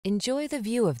Enjoy the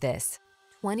view of this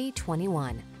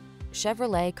 2021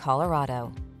 Chevrolet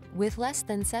Colorado. With less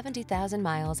than 70,000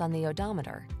 miles on the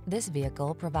odometer, this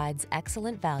vehicle provides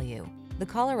excellent value. The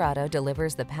Colorado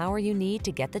delivers the power you need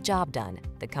to get the job done,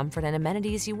 the comfort and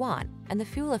amenities you want, and the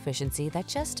fuel efficiency that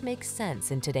just makes sense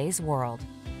in today's world.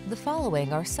 The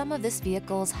following are some of this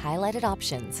vehicle's highlighted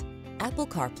options: Apple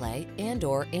CarPlay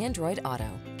and/or Android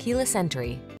Auto, keyless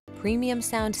entry, premium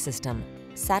sound system,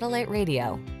 satellite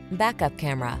radio, backup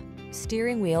camera,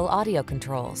 steering wheel audio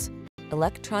controls,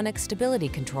 electronic stability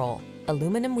control,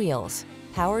 aluminum wheels,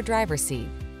 power driver seat,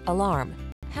 alarm.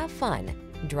 Have fun,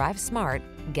 drive smart,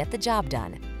 get the job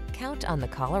done. Count on the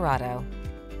Colorado.